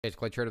Hey, it's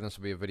Clay Trader. This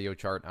will be a video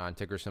chart on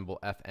ticker symbol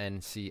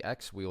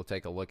FNCX. We will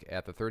take a look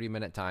at the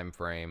 30-minute time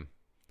frame.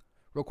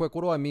 Real quick,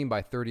 what do I mean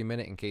by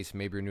 30-minute in case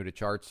maybe you're new to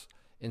charts?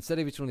 Instead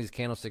of each one of these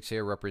candlesticks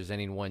here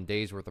representing 1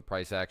 day's worth of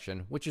price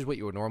action, which is what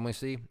you would normally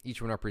see,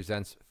 each one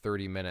represents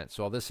 30 minutes.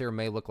 So while this here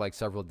may look like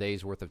several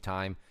days worth of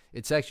time,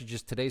 it's actually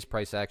just today's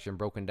price action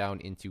broken down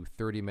into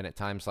 30-minute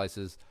time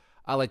slices.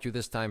 I like you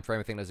this time frame.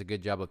 I think does a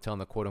good job of telling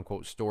the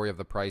quote-unquote story of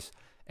the price.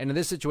 And in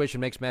this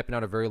situation, makes mapping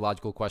out a very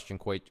logical question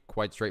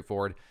quite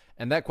straightforward.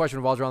 And that question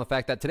revolves around the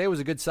fact that today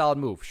was a good solid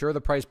move. Sure, the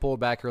price pulled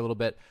back here a little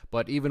bit,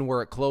 but even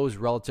where it closed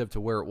relative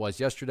to where it was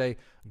yesterday,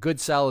 good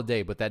solid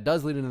day. But that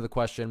does lead into the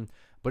question,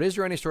 but is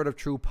there any sort of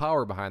true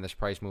power behind this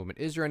price movement?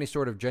 Is there any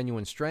sort of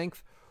genuine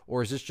strength?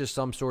 Or is this just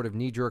some sort of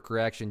knee-jerk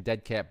reaction,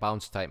 dead cat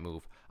bounce type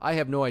move? I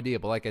have no idea,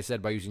 but like I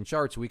said, by using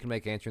charts, we can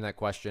make answering that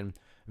question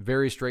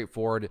very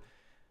straightforward.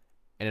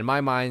 And in my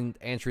mind,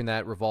 answering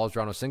that revolves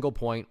around a single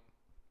point,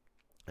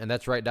 and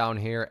that's right down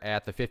here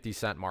at the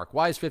 50-cent mark.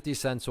 Why is 50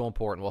 cents so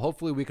important? Well,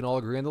 hopefully we can all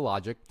agree on the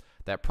logic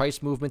that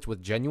price movements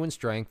with genuine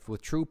strength,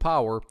 with true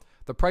power,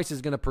 the price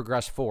is going to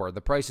progress forward. The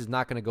price is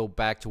not going to go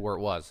back to where it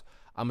was.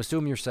 I'm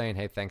assuming you're saying,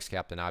 hey, thanks,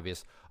 Captain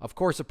Obvious. Of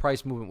course, a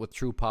price movement with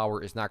true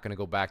power is not going to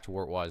go back to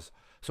where it was.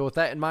 So with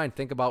that in mind,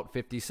 think about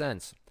 50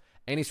 cents.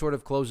 Any sort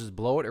of closes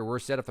below it, or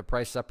worse yet, if the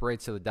price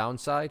separates to the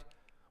downside,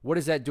 what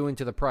is that doing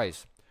to the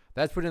price?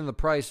 That's putting the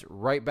price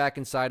right back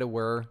inside of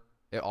where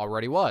it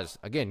already was.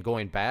 Again,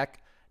 going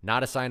back,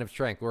 not a sign of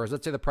strength. Whereas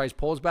let's say the price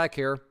pulls back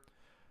here,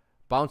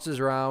 bounces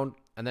around,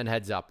 and then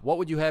heads up. What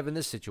would you have in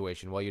this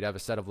situation? Well, you'd have a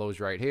set of lows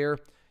right here.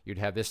 You'd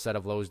have this set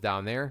of lows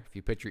down there. If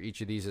you picture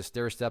each of these as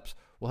stair steps,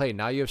 well, hey,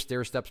 now you have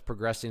stair steps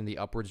progressing in the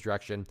upwards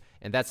direction,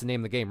 and that's the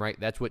name of the game, right?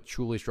 That's what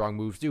truly strong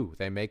moves do.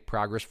 They make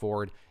progress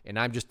forward, and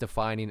I'm just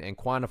defining and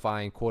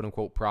quantifying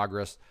quote-unquote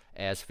progress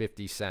as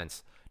 50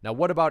 cents. Now,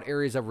 what about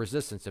areas of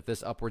resistance? If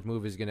this upwards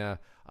move is going to,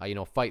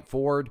 fight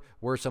forward,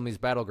 where are some of these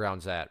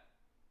battlegrounds at?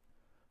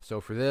 So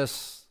for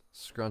this,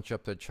 scrunch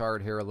up the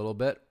chart here a little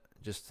bit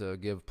just to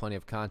give plenty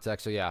of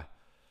context. So yeah,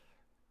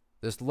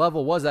 this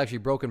level was actually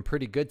broken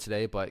pretty good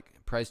today, but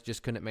price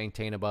just couldn't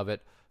maintain above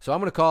it. So I'm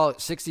going to call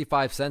it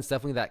 65 cents,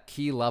 definitely that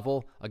key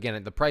level.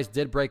 Again, the price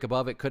did break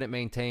above it, couldn't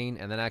maintain,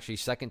 and then actually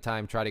second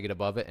time try to get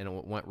above it, and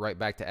it went right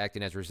back to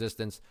acting as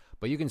resistance.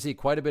 But you can see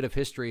quite a bit of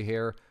history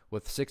here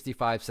with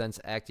 65 cents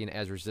acting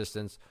as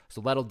resistance. So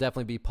that'll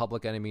definitely be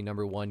public enemy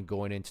number 1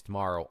 going into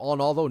tomorrow. All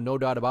in all, though, no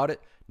doubt about it,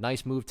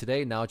 nice move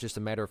today. Now it's just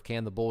a matter of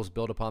can the bulls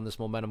build upon this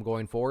momentum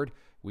going forward?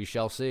 We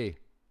shall see.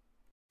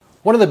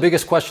 One of the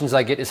biggest questions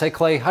I get is, hey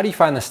Clay, how do you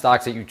find the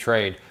stocks that you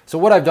trade? So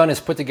what I've done is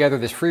put together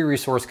this free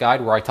resource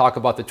guide where I talk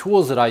about the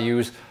tools that I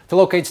use to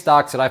locate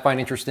stocks that I find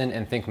interesting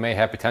and think may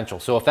have potential.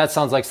 So if that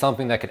sounds like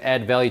something that could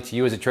add value to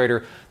you as a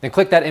trader, then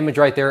click that image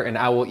right there and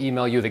I will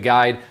email you the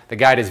guide. The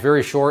guide is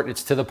very short,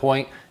 it's to the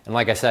point, and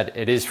like I said,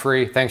 it is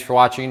free. Thanks for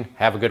watching.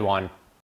 Have a good one.